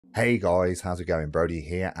Hey guys, how's it going? Brody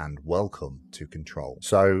here and welcome to Control.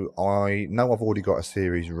 So I know I've already got a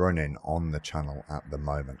series running on the channel at the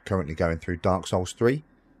moment. Currently going through Dark Souls 3.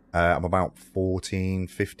 I'm about 14,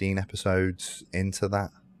 15 episodes into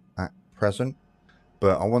that at present.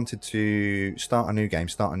 But I wanted to start a new game,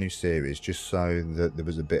 start a new series, just so that there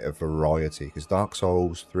was a bit of variety. Because Dark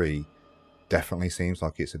Souls 3 definitely seems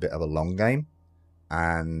like it's a bit of a long game.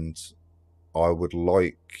 And I would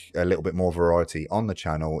like a little bit more variety on the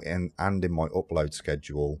channel and in my upload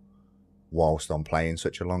schedule whilst I'm playing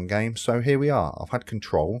such a long game. So here we are. I've had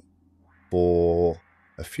Control for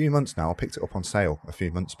a few months now. I picked it up on sale a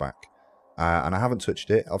few months back. And I haven't touched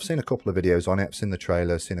it. I've seen a couple of videos on it. I've seen the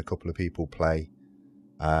trailer, seen a couple of people play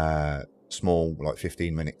small, like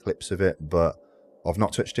 15-minute clips of it. But I've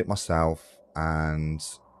not touched it myself. And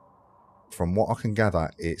from what I can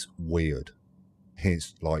gather, it's weird.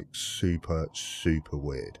 It's like super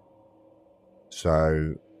weird.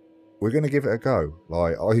 So we're going to give it a go.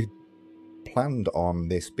 Like, I planned on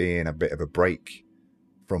this being a bit of a break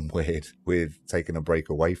from weird, with taking a break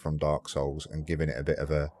away from Dark Souls and giving it a bit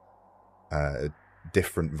of a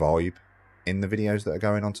different vibe in the videos that are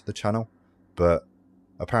going onto the channel. But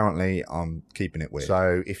apparently I'm keeping it weird.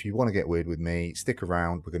 So if you want to get weird with me, stick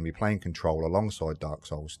around. We're going to be playing Control alongside Dark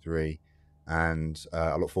Souls 3. And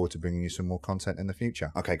I look forward to bringing you some more content in the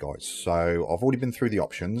future. Okay guys, so I've already been through the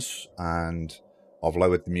options and I've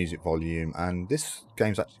lowered the music volume, and this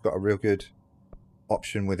game's actually got a real good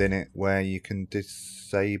option within it where you can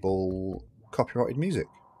disable copyrighted music.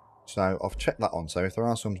 So I've checked that on, so if there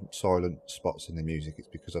are some silent spots in the music, it's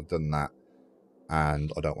because I've done that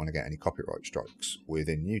and I don't want to get any copyright strikes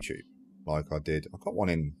within YouTube like I did. I got one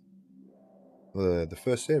in the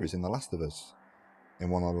first series in The Last of Us, in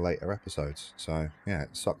one of the later episodes. So yeah, it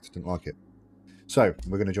sucked, didn't like it. So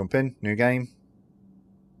we're going to jump in, new game,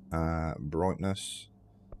 brightness.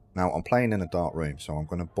 Now I'm playing in a dark room, so I'm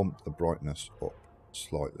going to bump the brightness up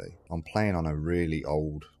slightly. I'm playing on a really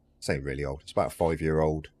old, say really old, it's about a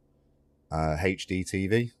 5-year-old HD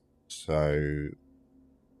TV, so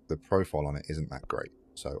the profile on it isn't that great.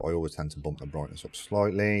 So I always tend to bump the brightness up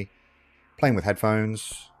slightly. Playing with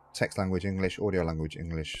headphones, text language English, audio language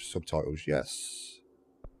English, subtitles yes.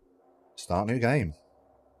 Start new game.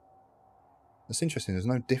 That's interesting, there's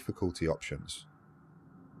no difficulty options.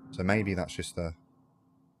 So maybe that's just the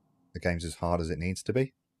game's as hard as it needs to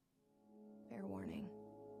be. Fair warning.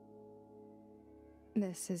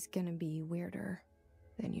 This is gonna be weirder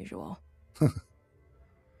than usual. So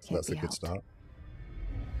that's a good start.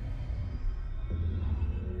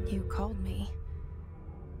 You called me.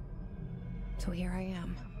 So here I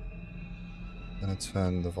am. I'm going to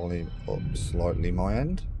turn the volume up slightly my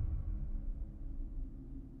end.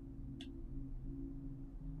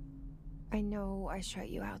 I know I shut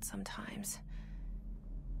you out sometimes.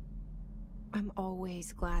 I'm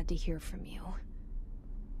always glad to hear from you.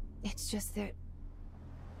 It's just that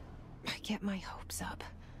I get my hopes up.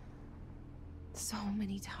 So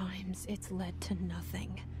many times it's led to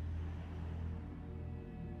nothing.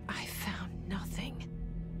 I found nothing.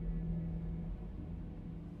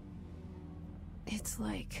 It's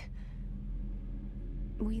like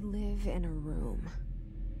we live in a room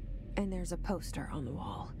and there's a poster on the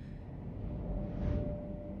wall.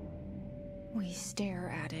 We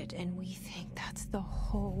stare at it and we think that's the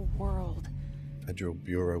whole world. Federal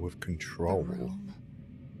Bureau of Control. The room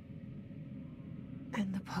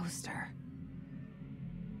and the poster.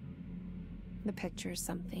 The picture's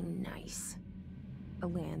something nice. A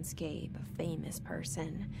landscape, a famous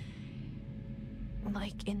person.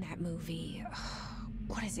 Like in that movie,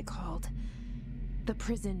 what is it called? The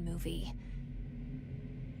prison movie.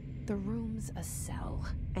 The room's a cell,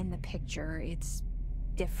 and the picture, it's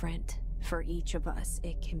different for each of us.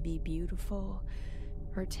 It can be beautiful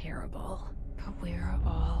or terrible, but we're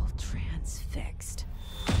all transfixed.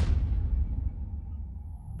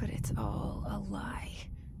 But it's all a lie.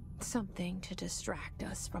 Something to distract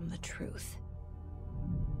us from the truth.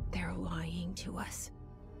 They're lying to us.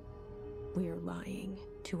 We're lying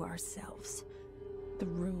to ourselves. The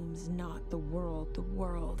room's not the world. The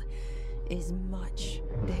world is much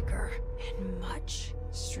bigger and much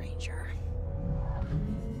stranger.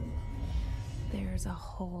 There's a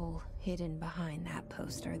hole hidden behind that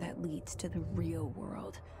poster that leads to the real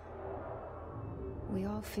world. We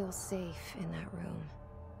all feel safe in that room.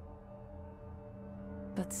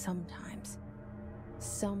 But sometimes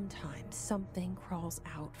something crawls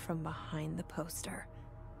out from behind the poster.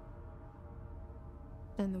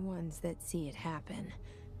 And the ones that see it happen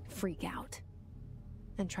freak out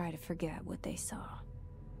and try to forget what they saw.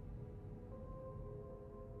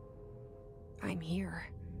 I'm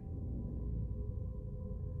here.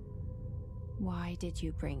 Why did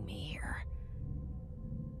you bring me here?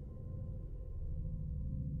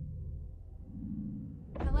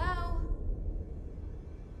 Hello?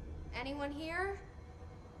 Anyone here?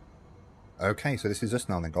 Okay, so this is us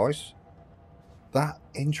now then, guys. That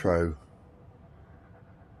intro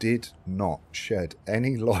did not shed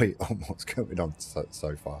any light on what's going on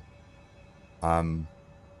so far.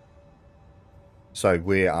 So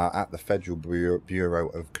we are at the Federal Bureau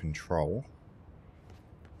of Control.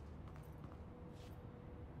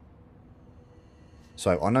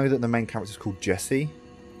 So I know that the main character is called Jesse.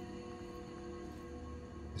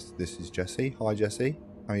 This is Jesse. Hi, Jesse.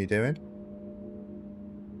 How are you doing?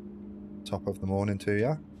 Top of the morning to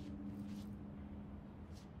you.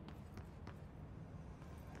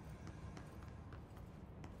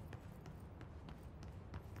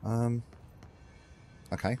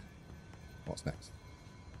 Okay. What's next?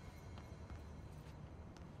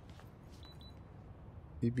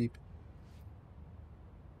 Beep beep.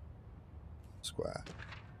 Square.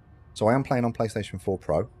 So I am playing on PlayStation 4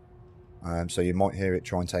 Pro. So you might hear it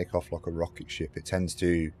try and take off like a rocket ship. It tends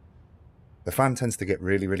to... The fan tends to get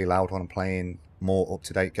really, really loud when I'm playing more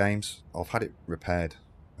up-to-date games. I've had it repaired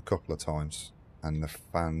a couple of times, and the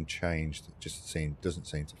fan changed. It just doesn't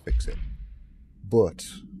seem to fix it. But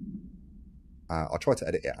I try to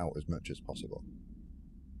edit it out as much as possible.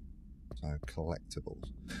 So collectibles.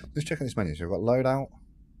 Just checking this menu. So we've got loadout,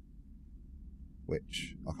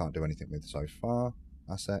 which I can't do anything with so far.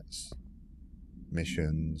 Assets,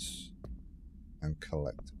 missions, and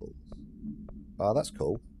collectibles. Ah, that's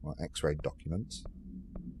cool. Right, X-ray documents.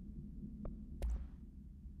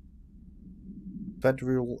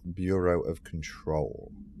 Federal Bureau of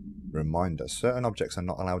Control. Reminder, certain objects are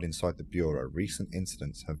not allowed inside the Bureau. Recent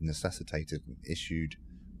incidents have necessitated an issued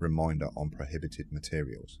reminder on prohibited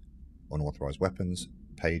materials. Unauthorized weapons,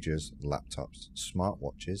 pagers, laptops,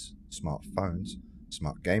 smartwatches, smartphones,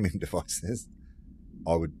 smart gaming devices.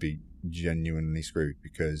 I would be genuinely screwed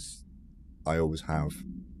because I always have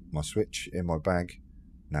my Switch in my bag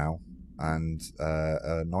now and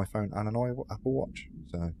an iPhone and an Apple Watch.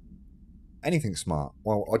 So anything smart,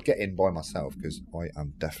 well, I'd get in by myself because I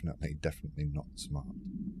am definitely not smart.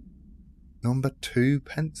 Number 2,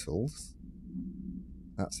 pencils.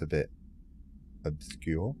 That's a bit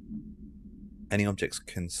obscure. Any objects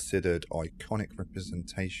considered iconic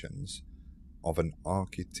representations of an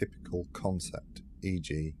archetypical concept,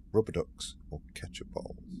 e.g. rubber ducks or ketchup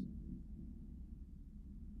bowls.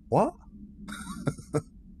 What?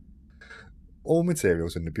 All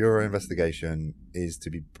materials in the Bureau investigation is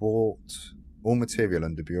to be bought. All material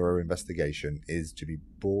under Bureau investigation is to be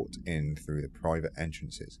bought in through the private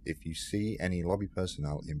entrances. If you see any lobby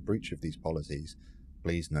personnel in breach of these policies,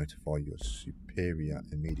 please notify your superior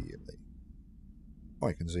immediately. Oh,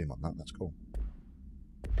 you can zoom on that. That's cool.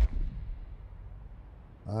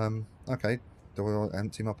 Okay. Do I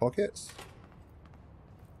empty my pockets?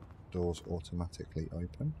 Doors automatically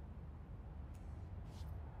open.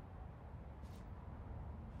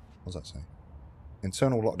 What does that say?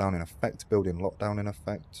 Internal lockdown in effect. Building lockdown in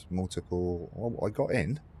effect. Multiple... Oh, I got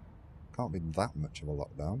in. Can't be that much of a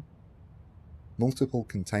lockdown. Multiple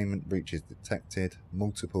containment breaches detected.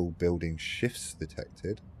 Multiple building shifts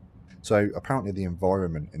detected. So apparently the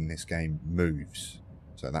environment in this game moves.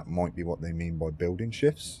 So that might be what they mean by building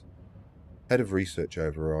shifts. Head of research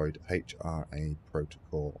override. HRA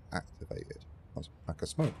protocol activated. That's a pack of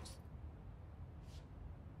smokes.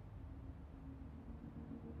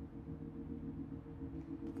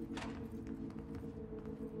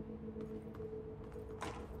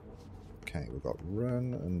 Okay, we've got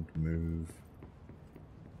run and move.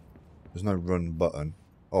 There's no run button.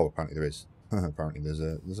 Oh, apparently there is. Apparently there's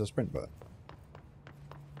a sprint button.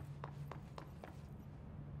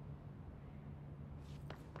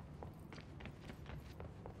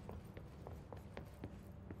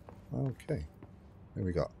 Okay, here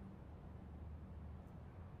we got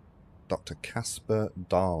Dr. Casper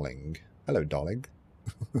Darling. Hello, darling.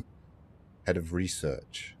 Head of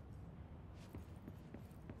research.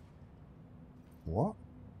 What?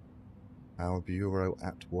 Our bureau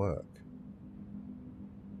at work.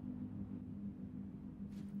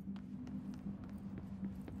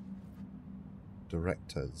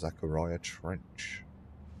 Director Zachariah Trench.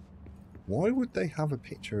 Why would they have a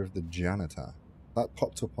picture of the janitor? That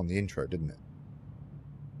popped up on the intro, didn't it?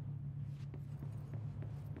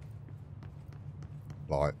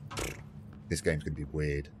 Like, this game's going to be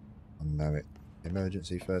weird. I know it.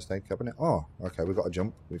 Emergency first aid cabinet. Oh, okay, we've got a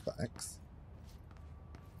jump. We've got X.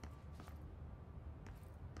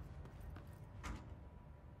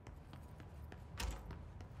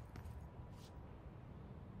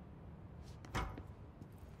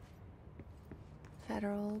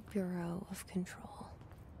 Federal Bureau of Control.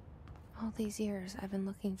 All these years I've been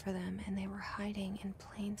looking for them and they were hiding in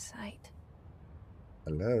plain sight.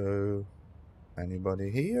 Hello? Anybody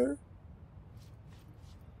here?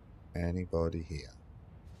 Anybody here?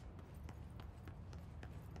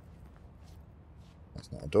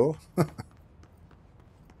 That's not a door.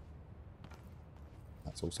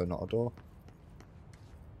 That's also not a door.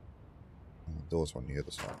 And the door's on the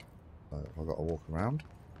other side. So I've got to walk around.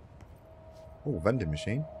 Oh, vending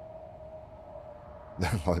machine.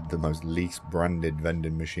 Like the most least branded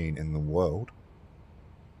vending machine in the world.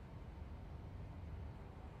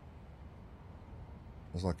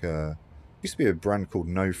 There's like used to be a brand called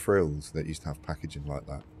No Frills that used to have packaging like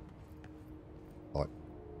that. Like,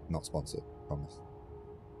 not sponsored, promise.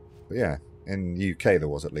 But yeah, in the UK there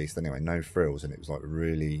was at least anyway, No Frills, and it was like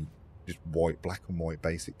really just white, black and white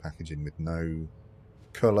basic packaging with no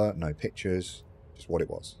colour, no pictures, just what it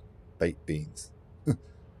was. Baked beans.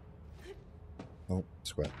 Oh,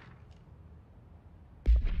 square.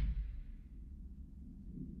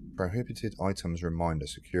 Prohibited items reminder,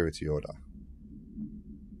 security order.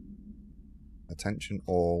 Attention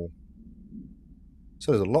all.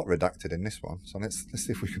 So there's a lot redacted in this one, so let's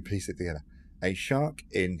see if we can piece it together. A shark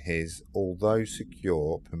in his, although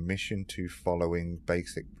secure, permission to following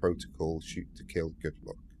basic protocol, shoot to kill, good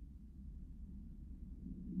luck.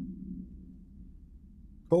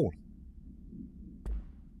 Cool.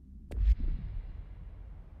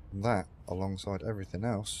 That, alongside everything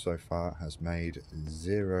else so far, has made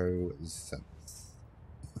 0 sense.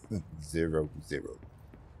 0, 0.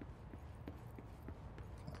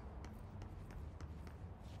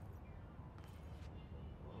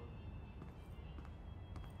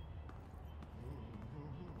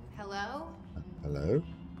 Hello? Hello?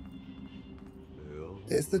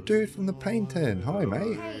 It's the dude from the painting. Hi,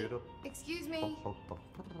 mate. Hey, excuse me. Oh,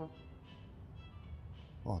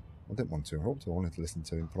 I didn't want to interrupt. I wanted to listen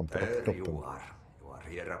to him. There you are. You are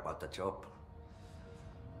here about the job.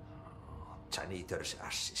 Janitor's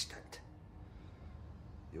assistant.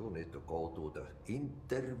 You need to go to the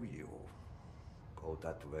interview. Go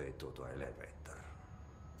that way to the elevator.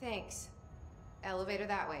 Thanks. Elevator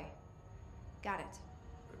that way. Got it.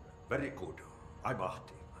 Very good. I'm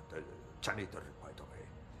Ahti, the janitor, by the way.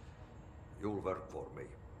 You'll work for me.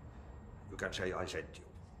 You can say I sent you.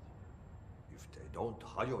 If they don't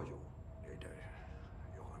hire you, then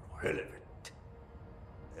you are no helvet.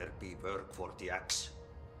 There be work for the axe.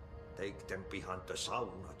 Take them behind the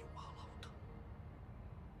sauna, jumalauta.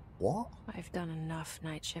 What? I've done enough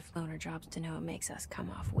night shift loner jobs to know it makes us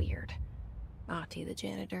come off weird. Ahti the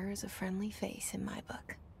janitor is a friendly face in my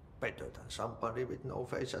book. Better than somebody with no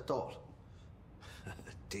face at all.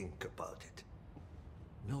 Think about it.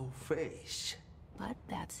 No face. But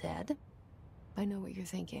that said, I know what you're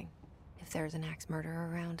thinking. If there's an axe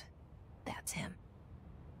murderer around, that's him.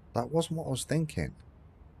 That wasn't what I was thinking.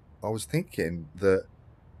 I was thinking that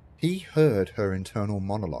he heard her internal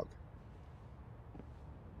monologue.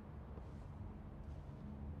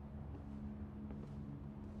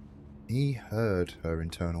 He heard her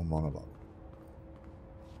internal monologue.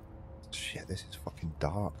 Shit, this is fucking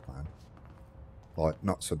dark, man. Like,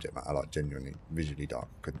 not subject matter, like genuinely visually dark.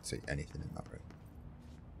 Couldn't see anything in that room.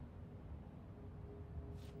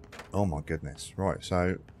 Oh my goodness. Right,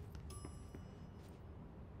 so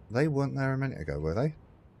they weren't there a minute ago, were they?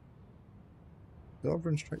 Did I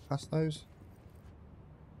run straight past those?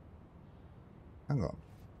 Hang on.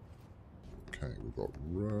 Okay, we've got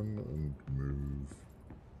run and move.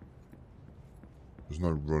 There's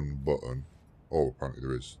no run button. Oh, apparently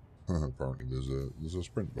there is. Apparently there's a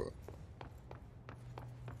sprint button.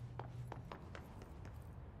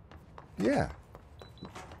 Yeah.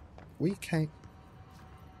 We came...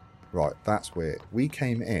 Right, that's weird. We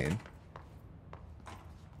came in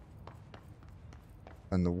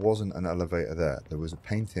and there wasn't an elevator there. There was a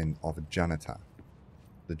painting of a janitor.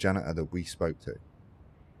 The janitor that we spoke to.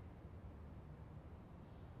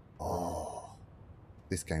 Oh.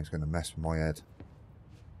 This game's going to mess with my head.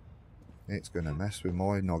 It's going to mess with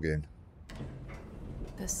my noggin.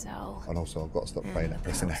 The cell. And also I've got to stop playing that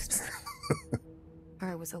pressing X.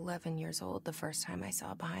 I was 11 years old the first time I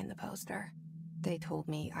saw behind the poster. They told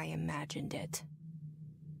me I imagined it.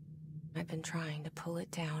 I've been trying to pull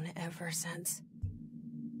it down ever since.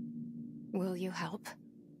 Will you help?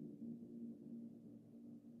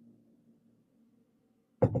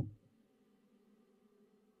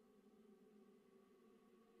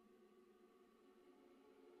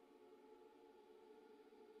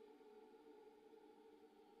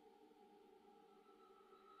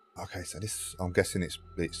 Okay, so this, I'm guessing it's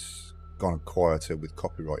gone quieter with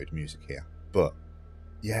copyrighted music here. But,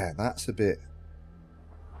 yeah, that's a bit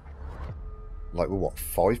Like, we're what,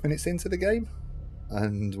 5 minutes into the game?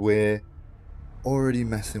 And we're already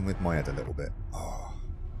messing with my head a little bit. Oh.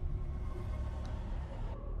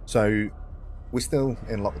 So, we're still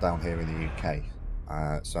in lockdown here in the UK.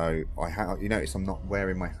 So, you notice I'm not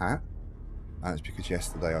wearing my hat. And it's because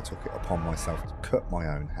yesterday I took it upon myself to cut my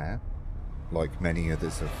own hair, like many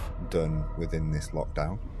others have done within this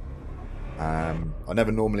lockdown. I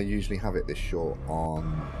never normally usually have it this short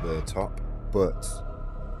on the top, but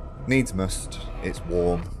needs must. It's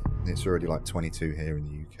warm. It's already like 22 here in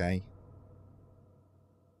the UK.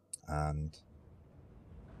 And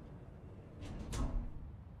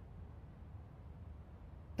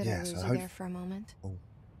Did I lose you there for a moment? Oh,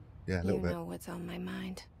 yeah, a little bit. You know what's on my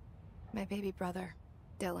mind. My baby brother,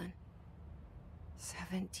 Dylan.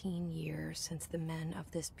 17 years since the men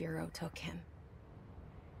of this bureau took him.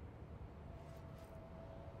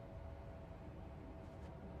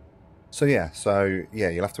 So yeah,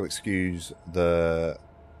 you'll have to excuse the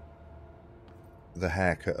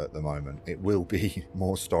haircut at the moment. It will be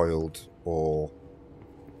more styled or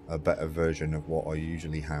a better version of what I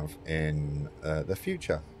usually have in the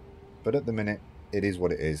future. But at the minute, it is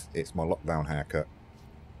what it is. It's my lockdown haircut.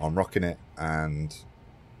 I'm rocking it, and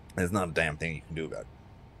there's not a damn thing you can do about it.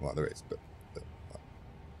 Well, there is, but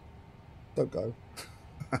don't go.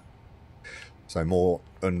 So more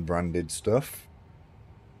unbranded stuff.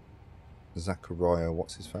 Zachariah,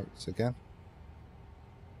 what's his face again?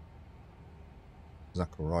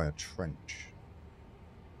 Zachariah Trench.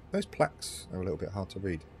 Those plaques are a little bit hard to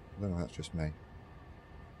read. I don't know if that's just me.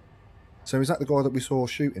 So is that the guy that we saw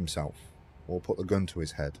shoot himself? Or put the gun to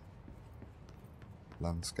his head?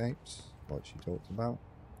 Landscapes, like she talked about.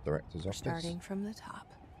 Director's office. Starting from the top.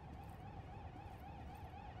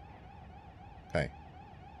 Okay.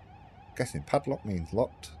 Guessing padlock means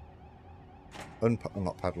locked.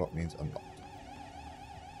 Unlocked padlock means unlocked.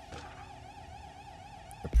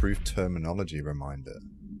 Approved terminology reminder.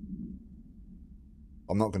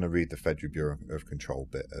 I'm not going to read the Federal Bureau of Control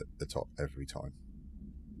bit at the top every time.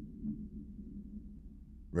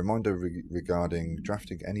 Reminder regarding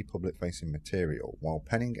drafting any public-facing material while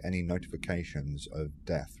penning any notifications of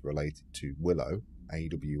death related to Willow,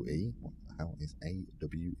 AWE. What the hell is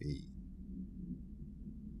AWE?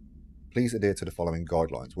 Please adhere to the following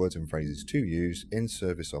guidelines, words and phrases to use in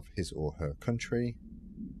service of his or her country.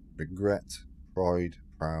 Regret, pride,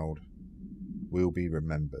 proud, will be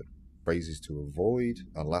remembered. Phrases to avoid,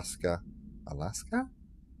 Alaska?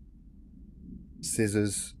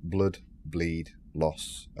 Scissors, blood, bleed,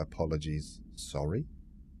 loss, apologies, sorry.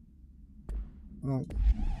 Right.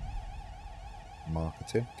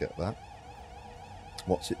 Marketing, get that.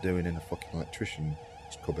 What's it doing in a fucking electrician's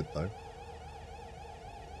cupboard though?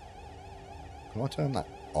 Can I turn that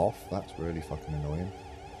off? That's really fucking annoying.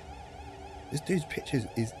 This dude's pictures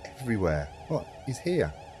is everywhere. What? He's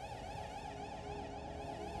here.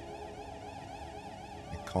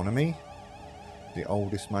 Economy. The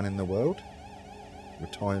oldest man in the world.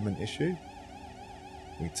 Retirement issue.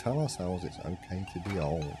 We tell ourselves it's okay to be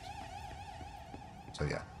old. So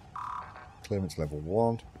yeah. Clearance level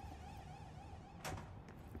 1.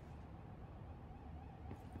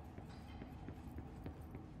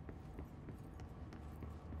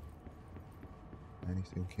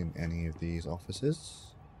 Anything in any of these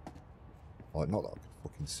offices? Like, not that I can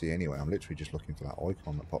fucking see anyway. I'm literally just looking for that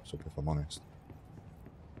icon that pops up, if I'm honest.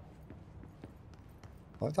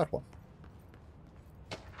 Like that one.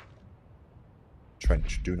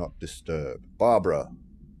 Trench, do not disturb. Barbara,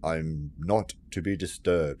 I'm not to be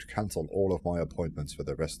disturbed. Cancel all of my appointments for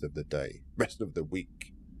the rest of the day. Rest of the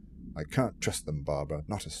week. I can't trust them, Barbara.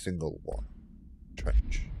 Not a single one.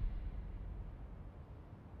 Trench.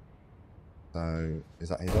 So, is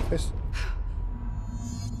that his office?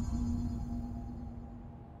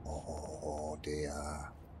 Oh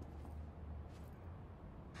dear.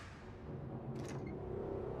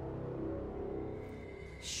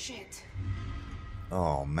 Shit.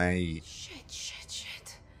 Oh, mate.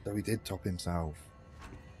 Shit. So he did top himself.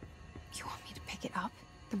 You want me to pick it up?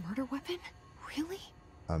 The murder weapon? Really?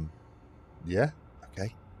 Yeah,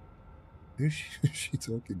 okay. Who's she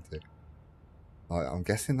talking to? I'm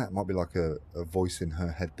guessing that might be like a voice in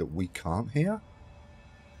her head that we can't hear?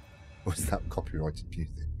 Or is that copyrighted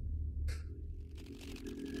music?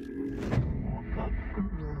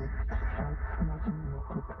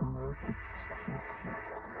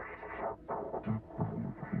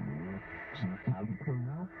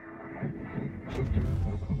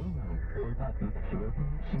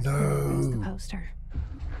 No! It's the poster.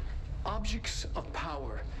 Objects of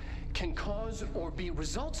power can cause or be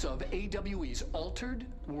results of AWE's altered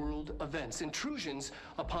world events, intrusions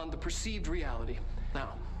upon the perceived reality.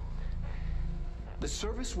 Now, The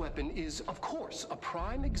service weapon is, of course, a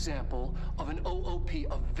prime example of an OOP,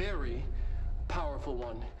 a very powerful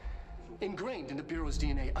one. Ingrained in the Bureau's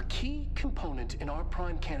DNA, a key component in our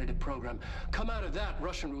prime candidate program. Come out of that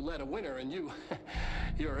Russian roulette a winner and you're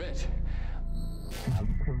it.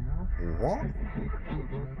 What?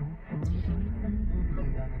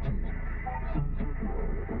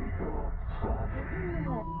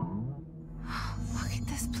 Look at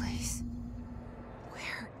this place.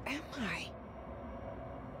 Where am I?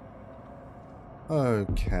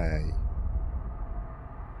 Okay.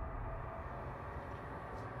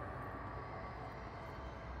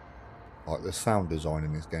 Like, the sound design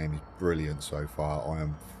in this game is brilliant so far. I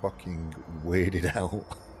am fucking weirded out.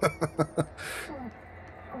 I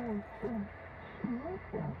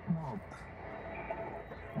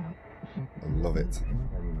love it.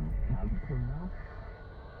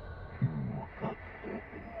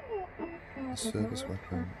 The service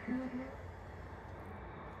weapon.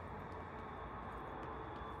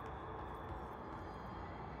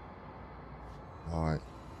 Right.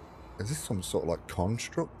 Is this some sort of like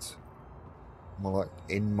construct? Am I like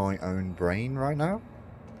in my own brain right now?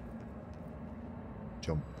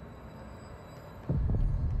 Jump.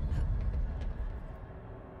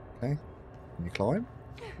 Okay. Can you climb?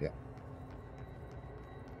 Yeah.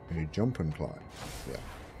 Can you jump and climb? Yeah.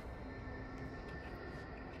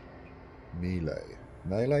 Melee.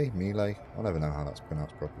 Melee? Melee? I never know how that's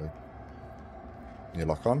pronounced properly. You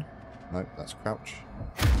lock on? Nope, that's crouch.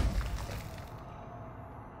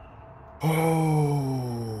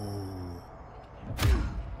 Oh!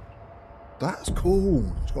 That's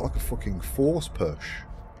cool. It's got like a fucking force push.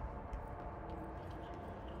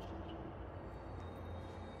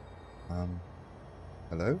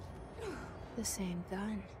 Hello? The same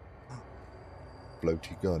gun.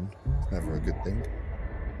 Floaty gun. It's never a good thing.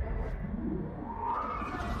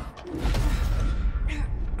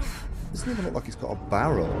 Doesn't even look like it's got a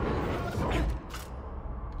barrel.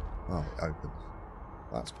 Oh, it opens.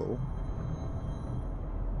 That's cool.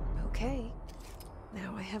 Okay.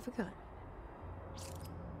 Now I have a gun.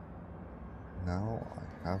 Now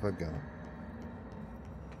I have a gun.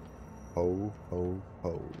 Ho, ho,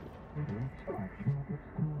 ho.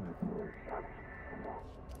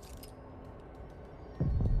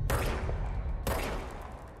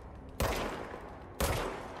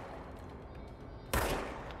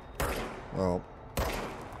 Well,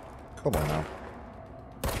 come on now.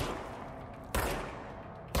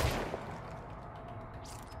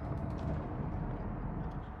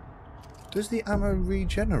 Does the ammo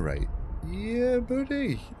regenerate? Yeah,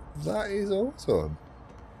 buddy. That is awesome.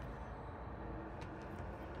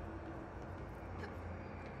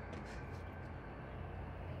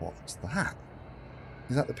 What's that?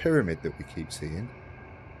 Is that the pyramid that we keep seeing?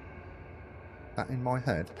 That in my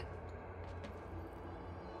head?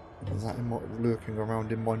 Is that in my, lurking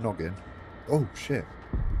around in my noggin? Oh, shit.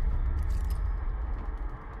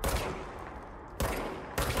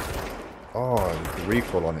 Oh, the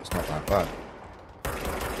recoil on it's not that bad.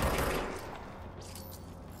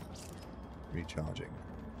 Recharging.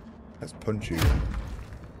 Let's punch you.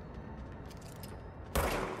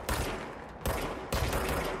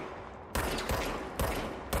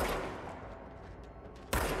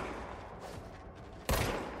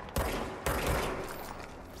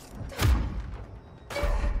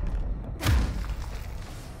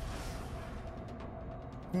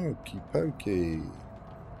 Okie pokey.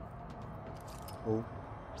 Oh.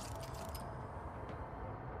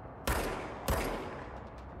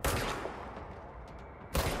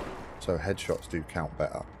 So headshots do count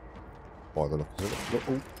better by the look of it.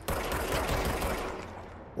 Oh.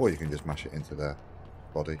 Or you can just mash it into their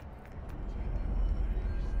body.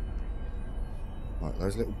 Right,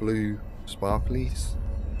 those little blue sparklies.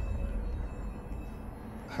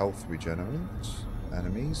 Health regenerates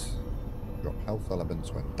enemies. Drop health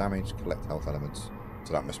elements when damaged. Collect health elements.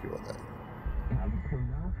 So that must be what they're.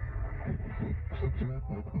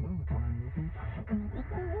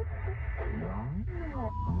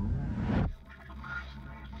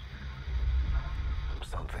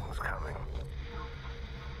 Something's coming.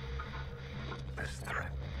 This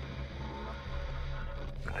threat.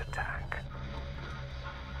 An attack.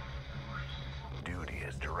 Duty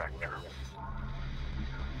as director.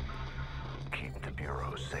 Keep the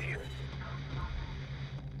Bureau safe.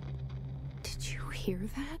 Did you hear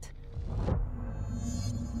that?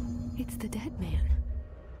 It's the dead man.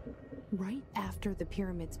 Right after the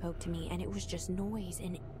pyramid spoke to me, and it was just noise,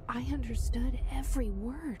 and I understood every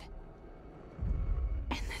word.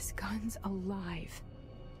 And this gun's alive.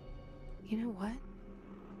 You know what?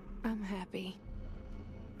 I'm happy.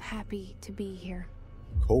 Happy to be here.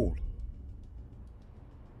 Cool.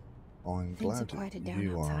 I'm Things glad have quieted down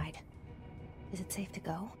you are. outside. Is it safe to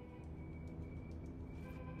go?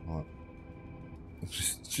 Right.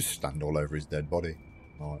 Just stand all over his dead body.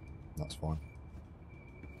 Right, that's fine.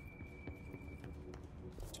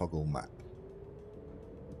 Toggle map.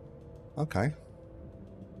 Okay.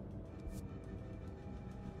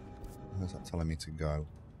 Where's that telling me to go?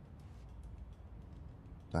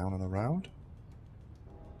 Down and around?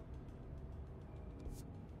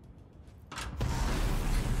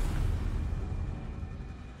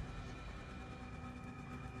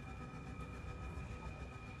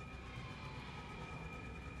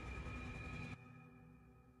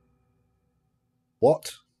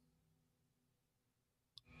 What?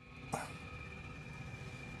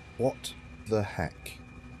 What the heck?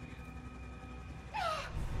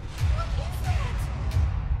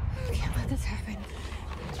 You can't let this happen.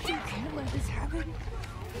 You can't let this happen.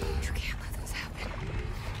 You can't let this happen.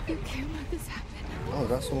 You can't let this happen. Oh,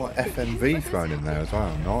 that's all like FMV thrown in there as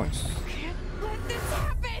well. Nice. You can't let this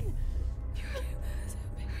happen. You can't let this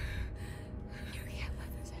happen. You can't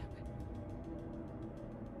let this happen.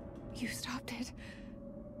 You stopped it.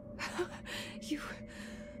 You...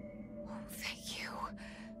 Oh, thank you.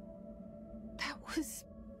 That was...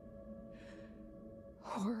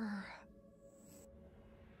 horror.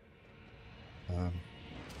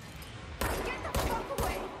 Get the fuck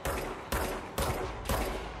away!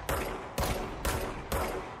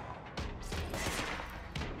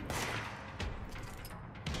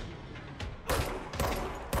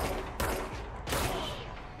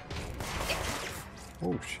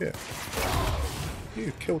 Oh shit.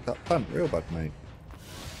 You killed that plant real bad, mate.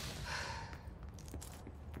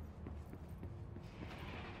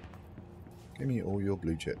 Give me all your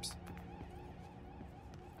blue chips.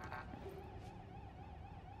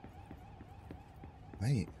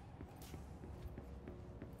 Mate.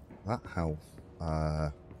 That health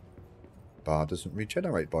bar doesn't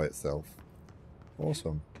regenerate by itself.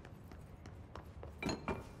 Awesome.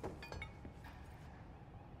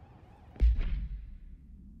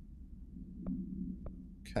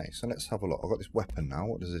 Okay, so let's have a look. I've got this weapon now.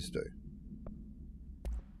 What does this do?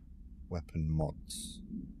 Weapon mods.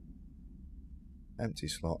 Empty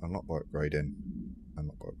slot, unlocked by upgrading.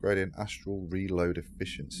 Unlocked by upgrading. Astral reload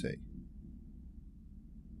efficiency.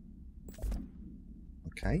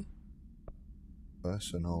 Okay.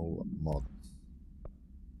 Personal mods.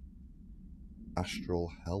 Astral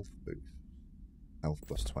health boost. Health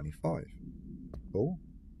plus 25. Cool.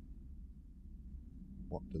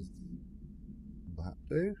 What does that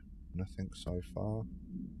do? Nothing so far.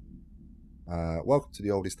 Welcome to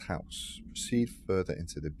the oldest house. Proceed further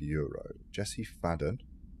into the bureau. Jesse Fadden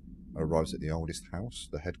arrives at the oldest house,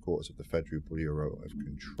 the headquarters of the Federal Bureau of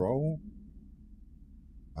Control,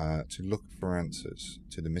 to look for answers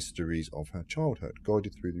to the mysteries of her childhood.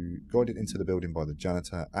 Guided into the building by the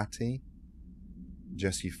janitor Atty,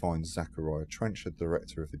 Jesse finds Zachariah Trench, the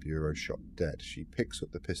director of the bureau, shot dead. She picks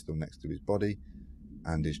up the pistol next to his body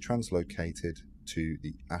and is translocated to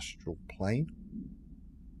the astral plane.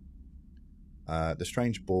 The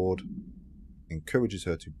strange board encourages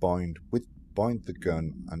her to bind the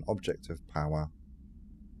gun, an object of power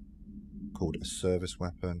called a service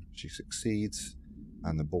weapon. She succeeds,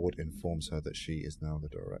 and the board informs her that she is now the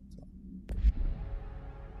director.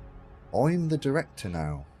 I'm the director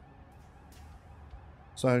now.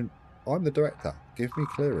 So, I'm the director. Give me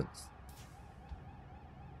clearance.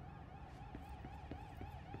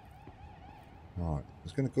 Right,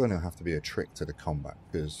 there's going to have to be a trick to the combat,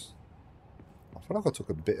 because I feel like I took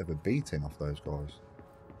a bit of a beating off those guys.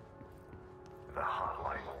 The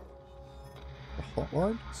hotline. The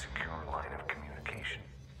hotline? Secure line of communication.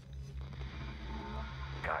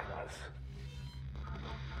 Guidance.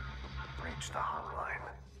 Reach the hotline.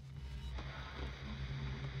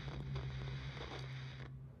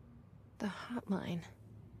 The hotline,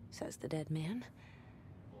 says the dead man.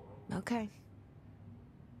 Okay.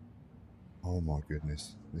 Oh my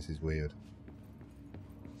goodness, this is weird.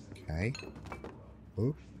 Okay.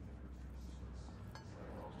 Oh.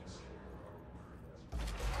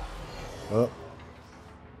 Oh.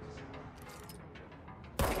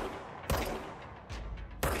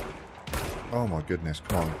 Oh my goodness,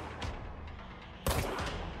 come on.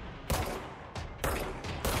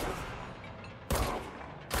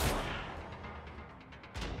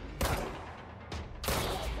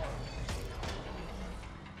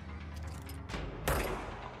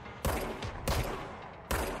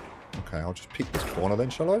 Okay, I'll just peek this corner then,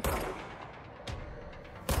 shall I?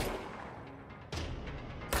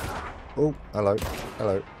 Oh, hello.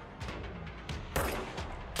 Hello.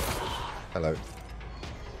 Hello.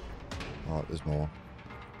 Right, there's more.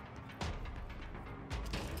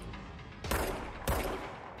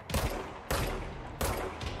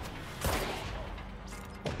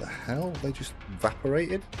 hell? They just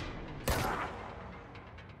evaporated?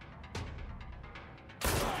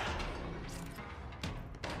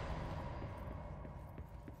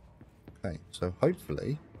 Okay, so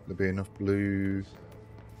hopefully there'll be enough blue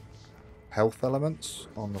health elements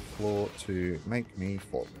on the floor to make me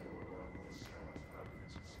fall.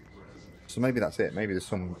 So maybe that's it. Maybe there's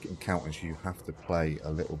some encounters you have to play a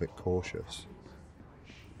little bit cautious.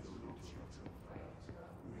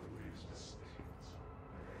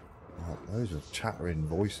 Oh, those chattering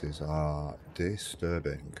voices are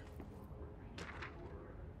disturbing.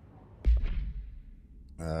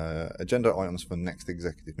 Agenda items for next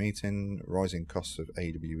executive meeting: rising costs of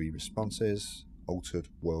AWE responses, altered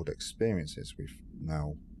world experiences. We've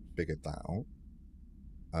now figured that out.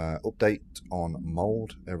 Update on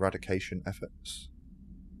mold eradication efforts.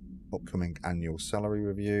 Upcoming annual salary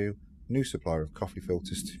review. New supplier of coffee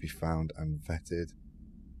filters to be found and vetted.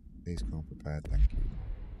 Please come prepared. Thank you.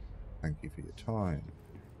 Thank you for your time.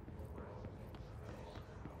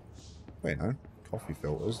 Wait, no. Coffee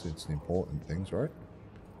filters, it's the important things, right?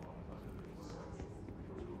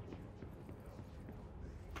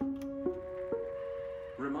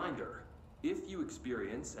 Reminder, if you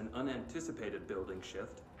experience an unanticipated building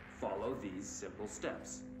shift, follow these simple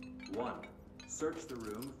steps. 1. Search the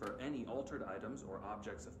room for any altered items or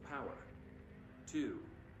objects of power. 2.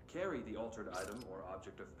 Carry the altered item or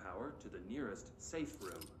object of power to the nearest safe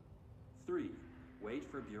room. 3. Wait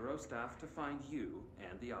for Bureau staff to find you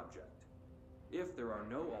and the object. If there are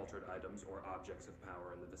no altered items or objects of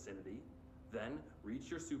power in the vicinity, then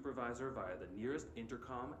reach your supervisor via the nearest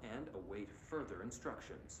intercom and await further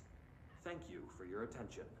instructions. Thank you for your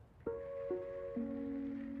attention.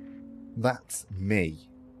 That's me.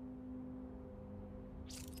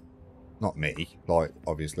 Not me, like,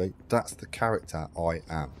 obviously. That's the character I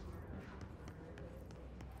am.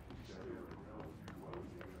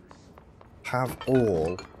 Have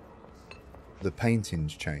all the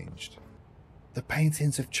paintings changed? The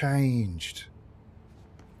paintings have changed.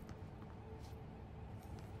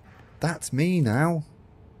 That's me now.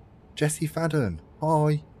 Jesse Fadden.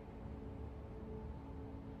 Hi.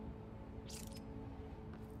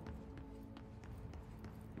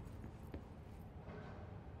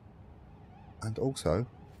 And also,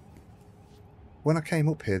 when I came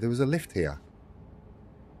up here, there was a lift here.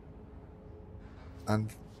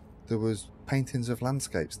 And there was paintings of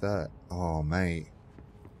landscapes there. Oh, mate.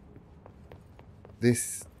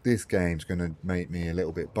 This game's going to make me a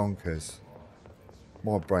little bit bonkers.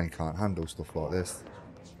 My brain can't handle stuff like this.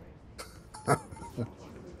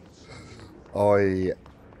 I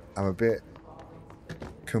am a bit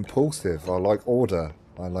compulsive. I like order.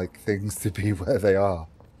 I like things to be where they are.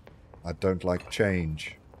 I don't like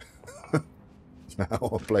change. Now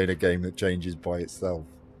I'm playing a game that changes by itself.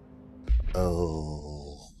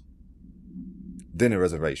 Oh. Dinner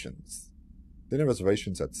reservations. Dinner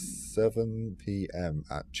reservations at 7 PM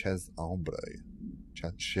at Chez Ombre.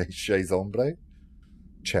 Chez Ombre?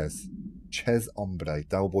 Chez Ombre.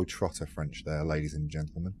 Delboy Trotter French there, ladies and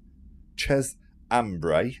gentlemen. Chez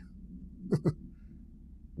Ombre.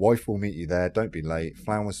 Wife will meet you there. Don't be late.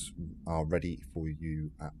 Flowers are ready for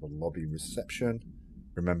you at the lobby reception.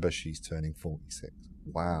 Remember, she's turning 46.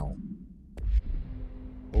 Wow.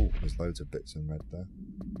 Oh, there's loads of bits in red there.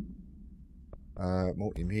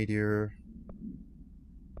 Multimedia.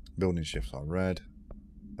 Building shifts are red.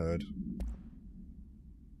 Heard.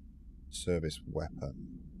 Service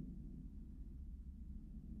weapon.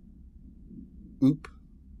 OOP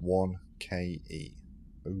 1KE.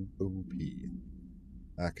 OOP.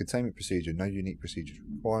 Containment procedure. No unique procedures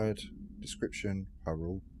required. Description.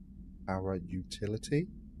 Power utility.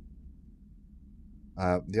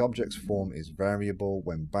 The object's form is variable.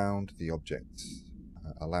 When bound, the object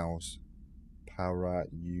allows para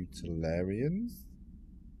utilitarians,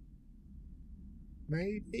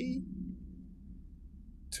 maybe,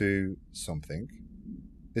 to something.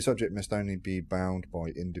 This object must only be bound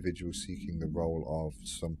by individuals seeking the role of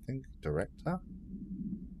something. Director.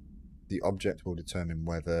 The object will determine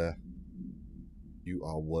whether you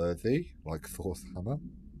are worthy, like Thor's hammer,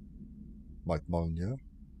 like Mjolnir.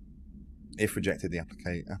 If rejected, the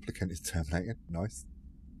applicant is terminated. Nice.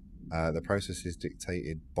 The process is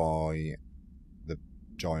dictated by the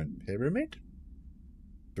giant pyramid,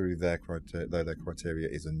 though their criteria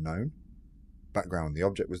is unknown. Background. The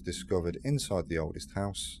object was discovered inside the oldest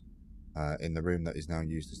house, in the room that is now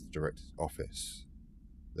used as the director's office.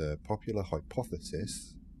 The popular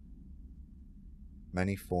hypothesis,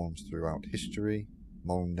 many forms throughout history.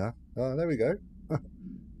 Mjolnir. Oh, there we go.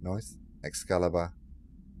 Nice. Excalibur.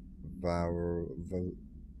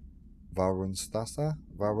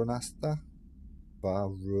 Varunasta.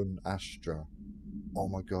 Barun Astra. Oh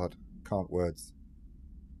my god, can't words.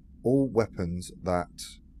 All weapons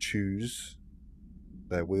that choose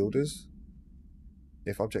their wielders.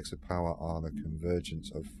 If objects of power are the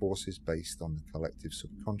convergence of forces based on the collective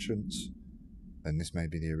subconscious, then this may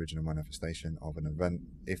be the original manifestation of an event.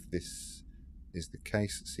 If this is the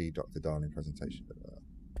case, see Dr. Darling presentation.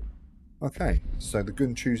 Okay, so the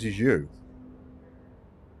gun chooses you.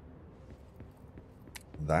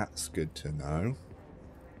 That's good to know.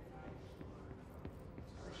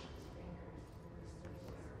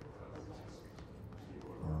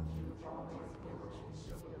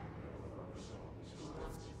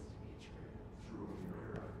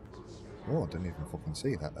 Oh, I didn't even fucking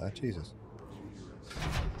see that there. Jesus.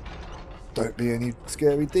 Don't be any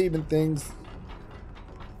scary demon things.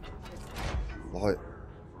 Like,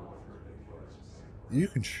 you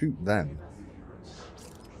can shoot them.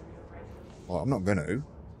 Well, I'm not gonna.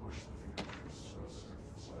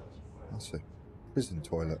 That's a prison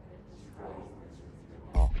toilet.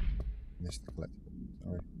 Oh, missed the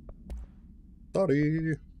collectible. Sorry.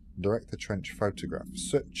 Sorry. Director trench photograph.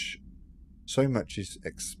 So much is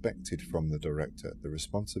expected from the director. The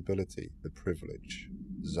responsibility, the privilege.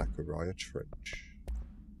 Zachariah Trench.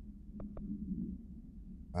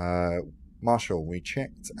 Marshall, we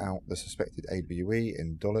checked out the suspected AWE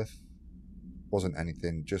in Duluth. Wasn't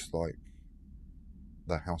anything, just like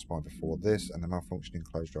the house buy before this and the malfunctioning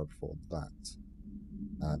clothes drive before that.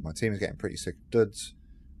 My team is getting pretty sick of duds.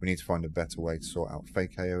 We need to find a better way to sort out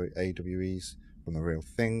fake AWEs from the real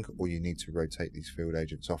thing, or you need to rotate these field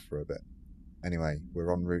agents off for a bit. Anyway,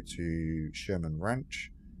 we're en route to Sherman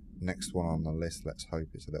Ranch. Next one on the list, let's hope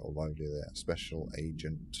it's a little lively there. Special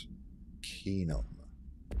Agent Keenum.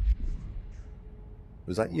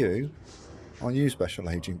 Was that you? Are you Special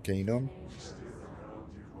Agent Keenum?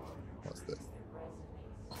 What's this?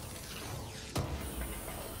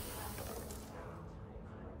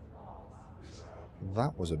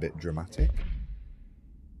 That was a bit dramatic.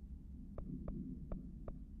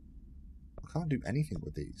 I can't do anything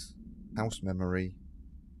with these. House memory,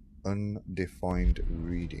 undefined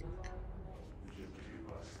reading.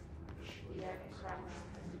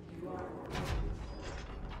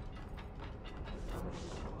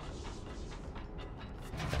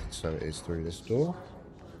 Okay, so it is through this door.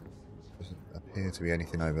 Doesn't appear to be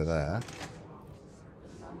anything over there.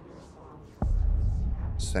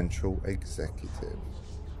 Central Executive.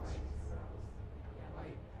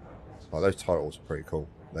 Oh, those titles are pretty cool.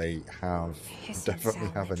 They have definitely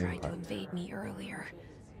have an impact. Tried to invade me earlier.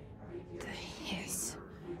 The hiss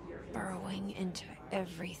burrowing into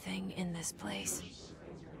everything in this place.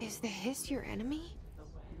 Is the hiss your enemy?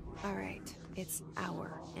 All right, it's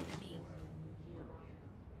our enemy.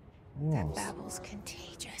 That babble's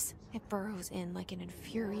contagious. It burrows in like an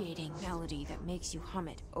infuriating melody that makes you hum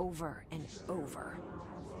it over and over.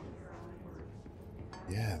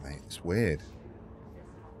 Yeah, mate, it's weird.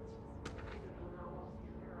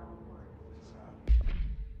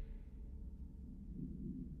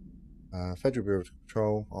 Federal Bureau of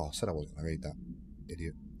Control. Oh, I said I wasn't going to read that.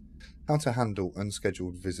 Idiot. How to handle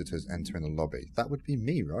unscheduled visitors entering the lobby. That would be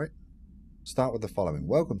me, right? Start with the following.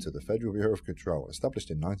 Welcome to the Federal Bureau of Control, established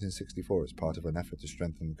in 1964 as part of an effort to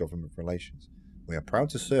strengthen government relations. We are proud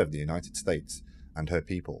to serve the United States and her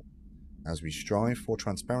people, as we strive for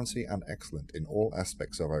transparency and excellence in all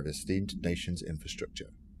aspects of our esteemed nation's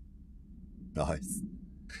infrastructure. Nice.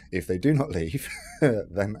 If they do not leave,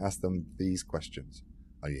 then ask them these questions.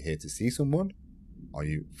 Are you here to see someone? Are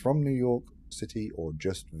you from New York City or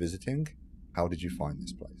just visiting? How did you find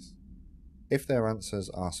this place? If their answers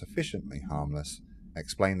are sufficiently harmless,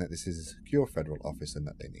 explain that this is a secure federal office and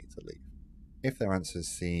that they need to leave. If their answers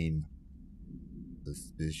seem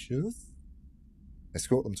suspicious,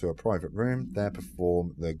 escort them to a private room. There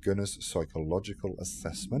perform the gunner's psychological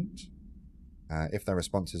assessment. If their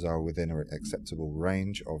responses are within an acceptable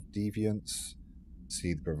range of deviance,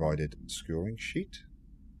 see the provided scoring sheet.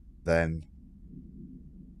 Then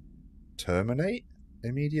terminate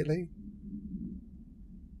immediately.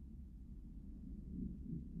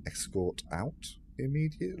 Escort out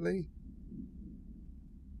immediately.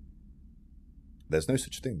 There's no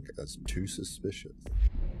such thing as too suspicious.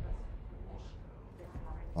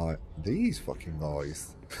 Alright, these fucking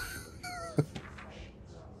guys.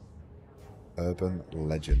 Urban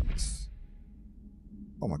legends.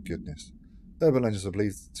 Oh my goodness. Urban legends are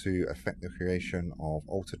believed to affect the creation of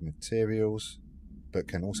altered materials, but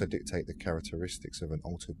can also dictate the characteristics of an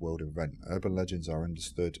altered world event. Urban legends are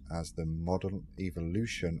understood as the modern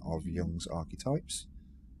evolution of Jung's archetypes.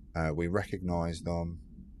 We recognise them.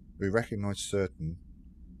 We recognise certain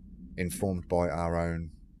informed by our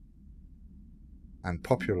own and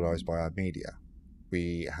popularized by our media.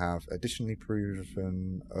 We have additionally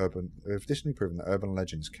proven that urban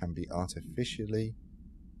legends can be artificially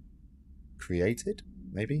created,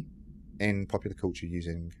 maybe, in popular culture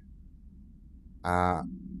using our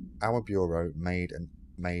bureau made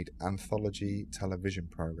anthology television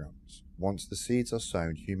programs. Once the seeds are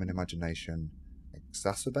sown, human imagination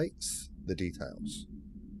exacerbates the details.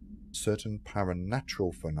 Certain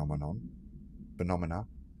paranatural phenomena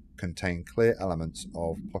contain clear elements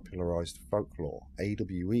of popularized folklore,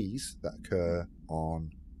 AWEs that occur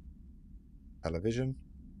on television,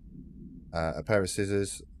 a pair of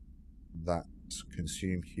scissors that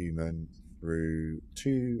consume human through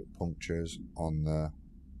 2 punctures on the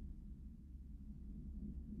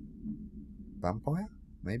vampire,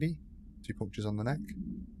 maybe? 2 punctures on the neck?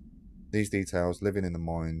 These details, living in the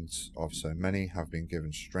minds of so many, have been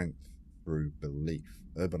given strength through belief.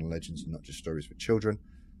 Urban legends are not just stories for children,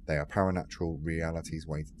 they are paranatural realities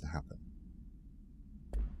waiting to happen.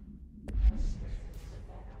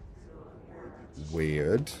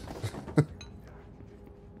 Weird.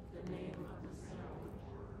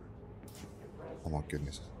 Oh my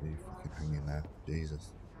goodness, you fucking hang in there. Jesus.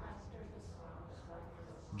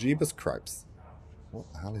 Jeebus Cripes.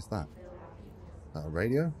 What the hell is that? Is that a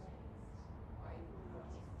radio?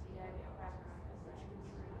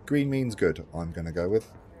 Green means good, I'm going to go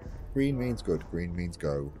with. Green means good, green means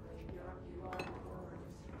go.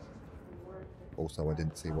 Also, I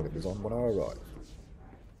didn't see what it was on when I arrived.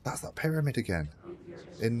 That's that pyramid again.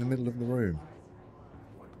 In the middle of the room.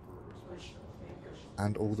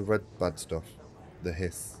 And all the red bad stuff. The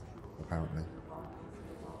hiss, apparently.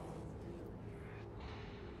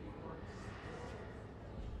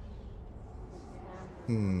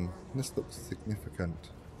 This looks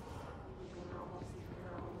significant.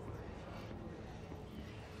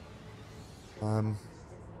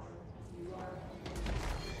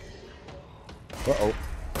 Uh-oh.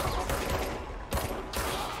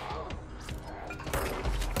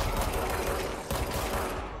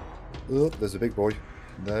 Oh, there's a big boy.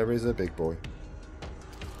 There is a big boy.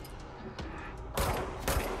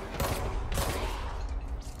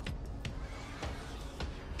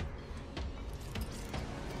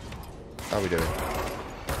 How are we doing?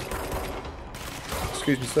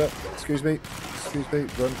 Excuse me, sir. Excuse me. Excuse me.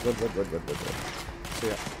 Run. See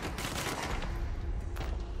ya.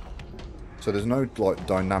 So there's no like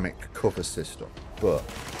dynamic cover system, but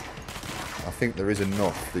I think there is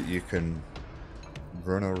enough that you can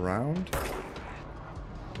run around.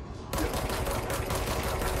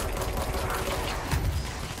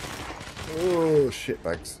 Oh,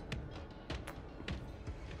 shitbags.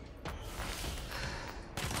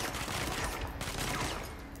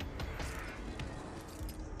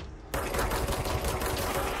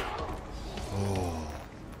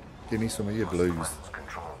 Give me some of your blues.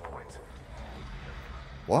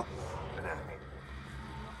 What? An enemy.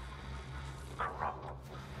 Corrupt.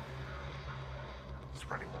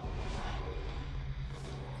 Spreading.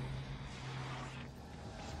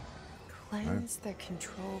 Cleanse the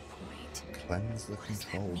control point. Cleanse the What does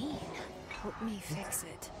that control. mean? Help me fix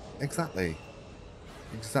it. Exactly.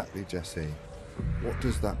 Exactly, Jesse. What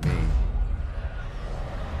does that mean?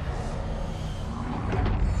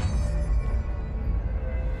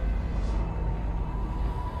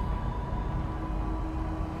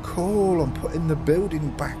 Cool, I'm putting the building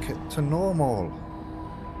back to normal.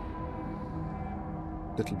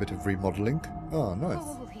 Little bit of remodeling. Oh, nice.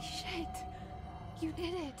 Holy shit. You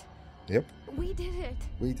did it. Yep, We did it.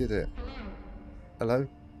 we did it. Hello? Hello?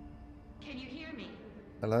 Can you hear me?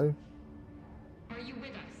 Hello? Are you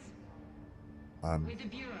with us? With the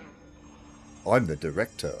Bureau? I'm the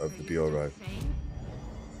director of the Bureau. Same?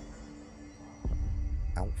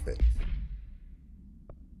 Outfit.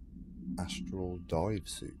 Astral dive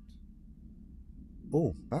suit.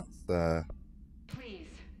 Oh, that's Please,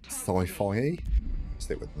 talk to me. sci-fi-y.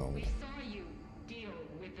 Stick with normal. We saw you deal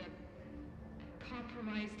with the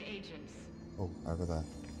compromised agents. Oh, over there.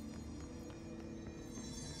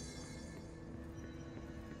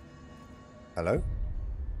 Hello?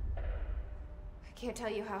 I can't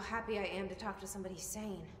tell you how happy I am to talk to somebody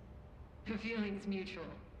sane. The feeling's mutual.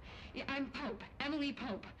 Yeah, I'm Pope, Emily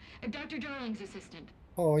Pope, Dr. Darling's assistant.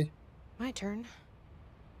 Hi. My turn.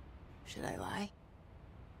 Should I lie?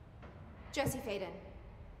 Jesse Fadden.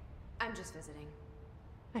 I'm just visiting.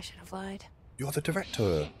 I should have lied. You're the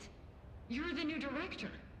director. Shit. You're the new director.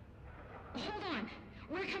 Hold on.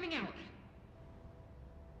 We're coming out.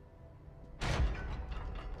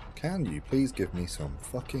 Can you please give me some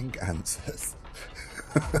fucking answers?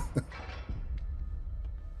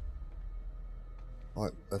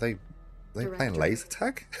 Like, are they playing laser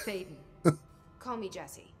tag? Fadden. Call me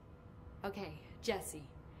Jessie. Okay, Jessie.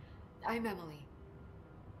 I'm Emily.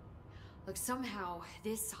 Look, somehow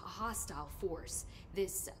this hostile force,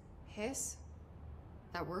 this Hiss?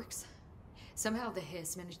 that works. Somehow the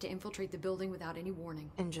hiss managed to infiltrate the building without any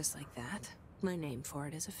warning. And just like that, my name for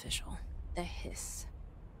it is official. The hiss.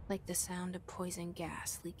 Like the sound of poison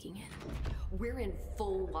gas leaking in. We're in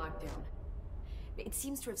full lockdown. It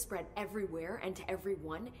seems to have spread everywhere and to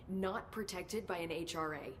everyone not protected by an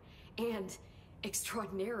HRA. And,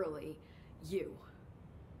 extraordinarily, you.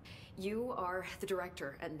 You are the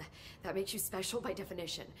director, and that makes you special by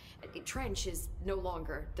definition. Trench is no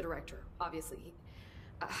longer the director, obviously.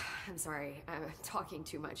 I'm sorry, I'm talking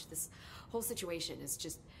too much. This whole situation is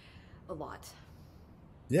just a lot.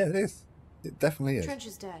 Yeah, it is. It definitely is. Trench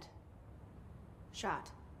is dead. Shot.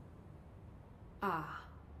 Ah.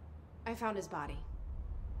 I found his body.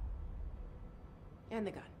 And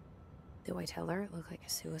the gun. Do I tell her it looked like a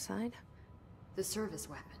suicide? The service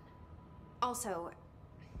weapon. Also,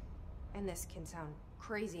 and this can sound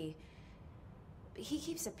crazy, but he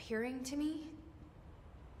keeps appearing to me,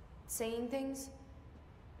 saying things.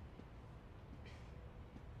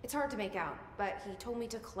 It's hard to make out, but he told me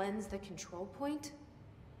to cleanse the control point,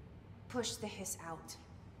 push the hiss out.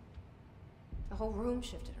 The whole room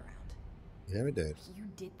shifted around. Yeah, it did. You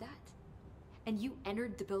did that? And you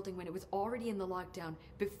entered the building when it was already in the lockdown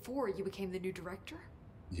before you became the new director?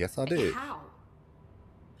 Yes, I did. How?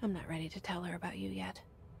 I'm not ready to tell her about you yet.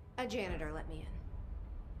 A janitor let me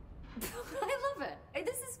in. I love it.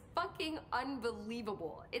 This is fucking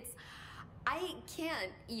unbelievable. I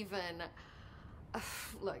can't even...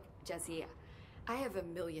 Look, Jessie, I have a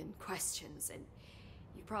million questions, and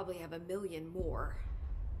you probably have a million more.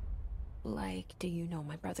 Like, do you know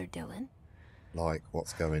my brother Dylan? Like,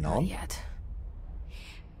 what's going Not on? yet.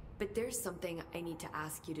 But there's something I need to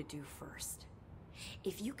ask you to do first.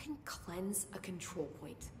 If you can cleanse a control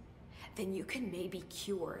point, then you can maybe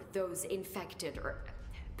cure those infected or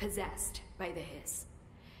possessed by the hiss.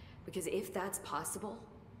 Because if that's possible,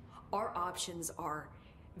 our options are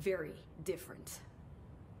very different.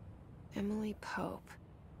 Emily Pope.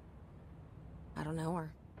 I don't know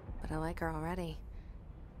her, but I like her already.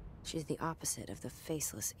 She's the opposite of the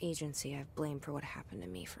faceless agency I've blamed for what happened to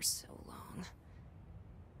me for so long.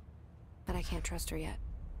 But I can't trust her yet.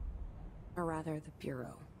 Or rather, the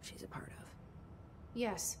bureau she's a part of.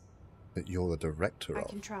 Yes. That you're the director of. I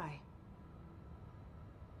can try.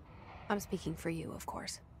 I'm speaking for you, of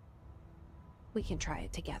course. We can try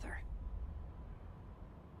it together.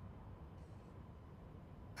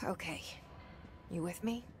 Okay. You with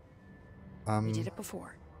me? We did it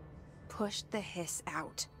before. Push the hiss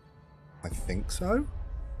out. I think so.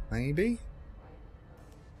 Maybe.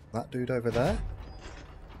 That dude over there.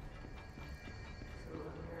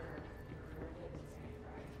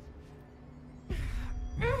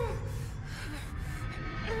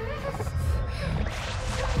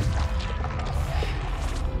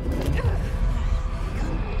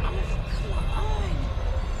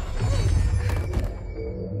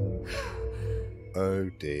 Oh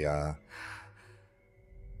dear.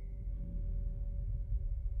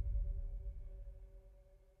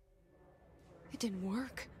 It didn't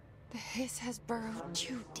work. The hiss has burrowed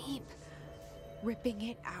too deep. Ripping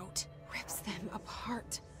it out rips them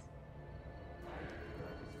apart.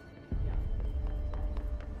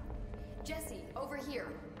 Jessie, over here.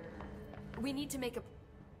 We need to make a...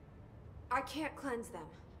 I can't cleanse them.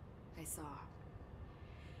 I saw.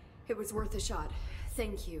 It was worth a shot.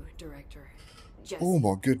 Thank you, Director. Jessie. Oh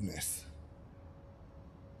my goodness.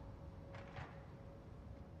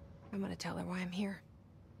 I'm gonna tell her why I'm here.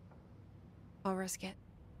 I'll risk it.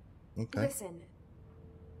 Okay. Listen,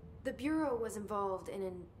 the Bureau was involved in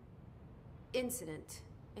an incident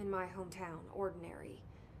in my hometown, Ordinary,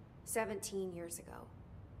 17 years ago.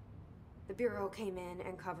 The Bureau came in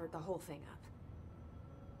and covered the whole thing up.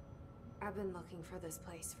 I've been looking for this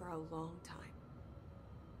place for a long time.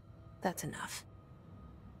 That's enough.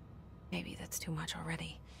 Maybe that's too much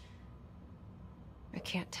already. I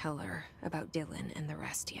can't tell her about Dylan and the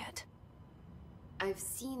rest yet. I've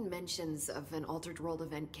seen mentions of an Altered World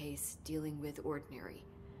event case dealing with Ordinary.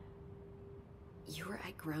 You were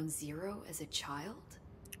at Ground Zero as a child?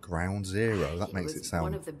 Ground Zero? That makes it sound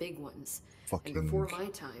one of the big ones. fucking And before my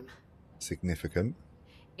time. significant.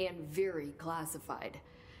 And very classified.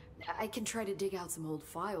 I can try to dig out some old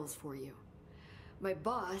files for you. My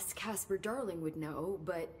boss, Casper Darling, would know,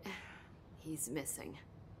 but he's missing.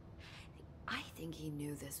 I think he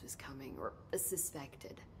knew this was coming, or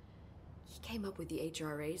suspected. He came up with the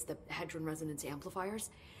HRAs, the Hadron Resonance Amplifiers.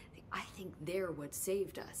 I think they're what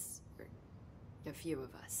saved us. Or a few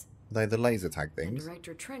of us. Are they the laser tag And things?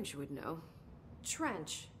 Director Trench would know.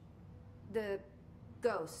 Trench, the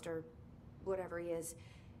ghost, or whatever he is,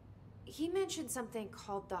 he mentioned something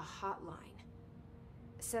called the hotline.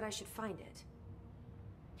 Said I should find it.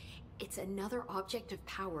 It's another object of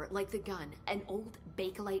power, like the gun, an old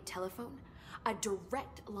Bakelite telephone. A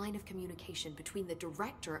direct line of communication between the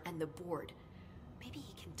director and the board. Maybe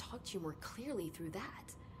he can talk to you more clearly through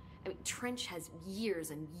that. I mean, Trench has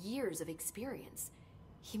years and years of experience.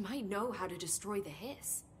 He might know how to destroy the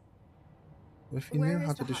hiss. Well, if he knew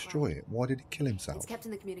how to destroy it, why did he kill himself? It's kept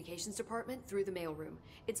in the communications department through the mailroom.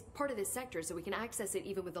 It's part of this sector, so we can access it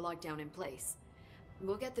even with the lockdown in place.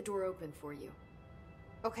 We'll get the door open for you.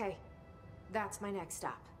 Okay, that's my next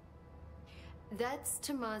stop. That's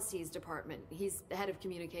Tomasi's department. He's the head of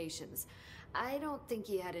communications. I don't think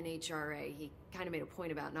he had an HRA. He kind of made a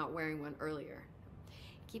point about not wearing one earlier.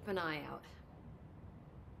 Keep an eye out.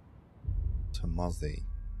 Tomasi.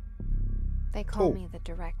 They call me the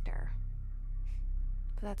director.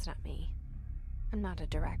 But that's not me. I'm not a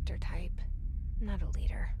director type. I'm not a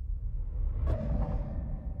leader.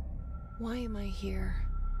 Why am I here?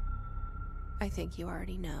 I think you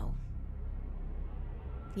already know.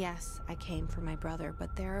 Yes, I came for my brother,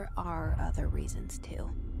 but there are other reasons too.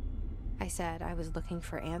 I said I was looking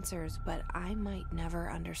for answers, but I might never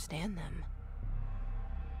understand them.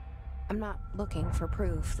 I'm not looking for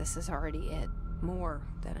proof. This is already it. More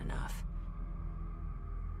than enough.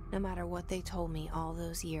 No matter what they told me all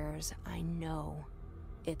those years, I know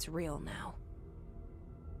it's real now.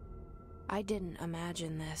 I didn't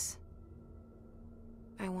imagine this.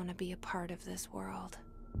 I want to be a part of this world.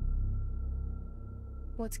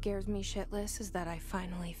 What scares me shitless is that I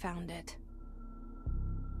finally found it.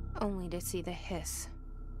 Only to see the hiss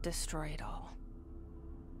destroy it all.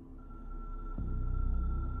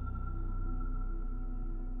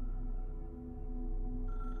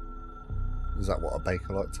 Is that what a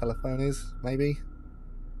Bakelite telephone is, maybe?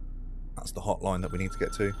 That's the hotline that we need to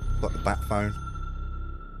get to. Like the bat phone.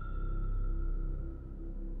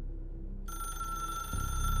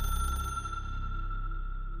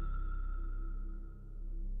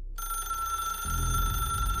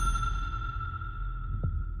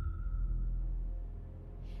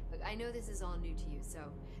 Look, I know this is all new to you, so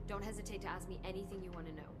don't hesitate to ask me anything you want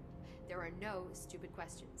to know. There are no stupid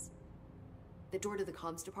questions. The door to the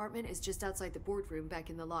comms department is just outside the boardroom back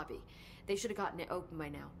in the lobby. They should have gotten it open by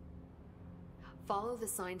now. Follow the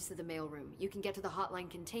signs to the mailroom. You can get to the hotline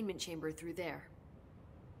containment chamber through there.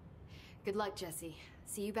 Good luck, Jesse.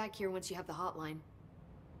 See you back here once you have the hotline.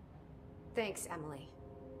 Thanks, Emily.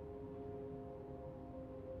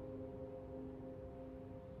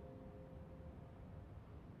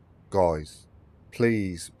 Guys,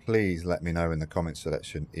 please let me know in the comment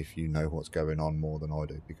section if you know what's going on more than I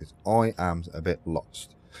do, because I am a bit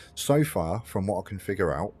lost. So far, from what I can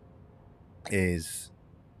figure out, is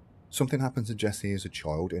something happened to Jesse as a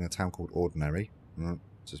child in a town called Ordinary.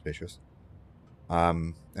 Suspicious.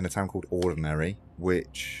 In a town called Ordinary,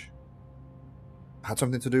 which had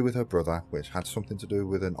something to do with her brother, which had something to do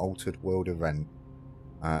with an altered world event,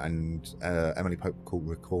 and Emily Pope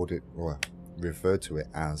referred to it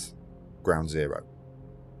as Ground Zero.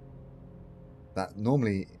 That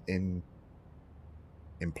normally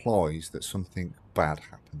implies that something bad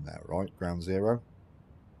happened there, right? Ground Zero.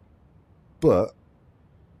 But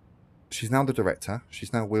she's now the director.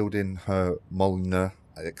 She's now wielding her Mjolnir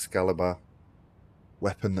Excalibur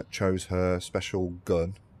weapon that chose her special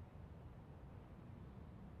gun.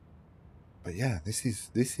 But yeah, this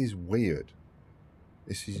is weird.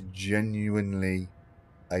 This is genuinely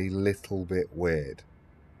a little bit weird.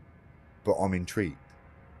 But I'm intrigued.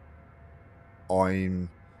 I'm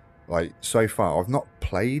like, so far I've not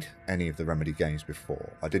played any of the Remedy games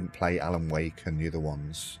before. I didn't play Alan Wake and the other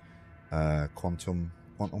ones. Quantum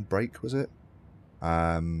Break, was it?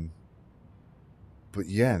 But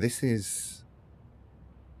yeah, it's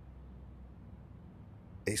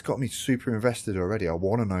got me super invested already. I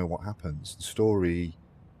want to know what happens. The story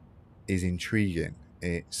is intriguing.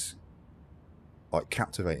 It's like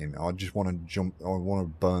captivating. I just want to jump. I want to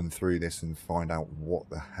burn through this and find out what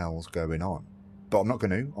the hell's going on. But I'm not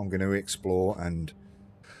going to. I'm going to explore, and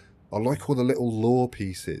I like all the little lore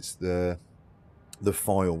pieces, the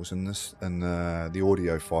files and the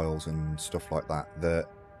audio files and stuff like that that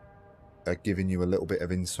are giving you a little bit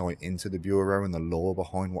of insight into the Bureau and the lore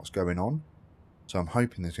behind what's going on. So I'm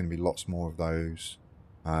hoping there's going to be lots more of those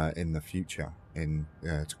in the future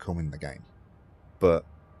to come in the game. But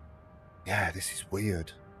yeah, this is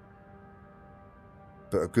weird,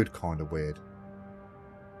 but a good kind of weird.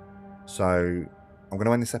 So I'm going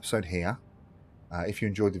to end this episode here. If you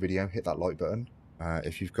enjoyed the video, hit that like button.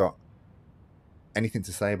 If you've got anything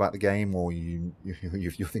to say about the game, or if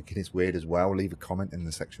you're thinking it's weird as well, leave a comment in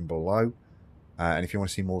the section below. And if you want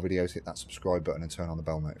to see more videos, hit that subscribe button and turn on the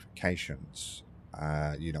bell notifications.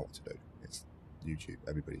 You know what to do. It's YouTube.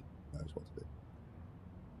 Everybody knows what to do.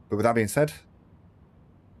 But with that being said,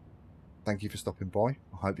 thank you for stopping by.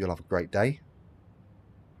 I hope you'll have a great day.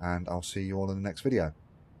 And I'll see you all in the next video.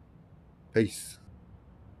 Peace.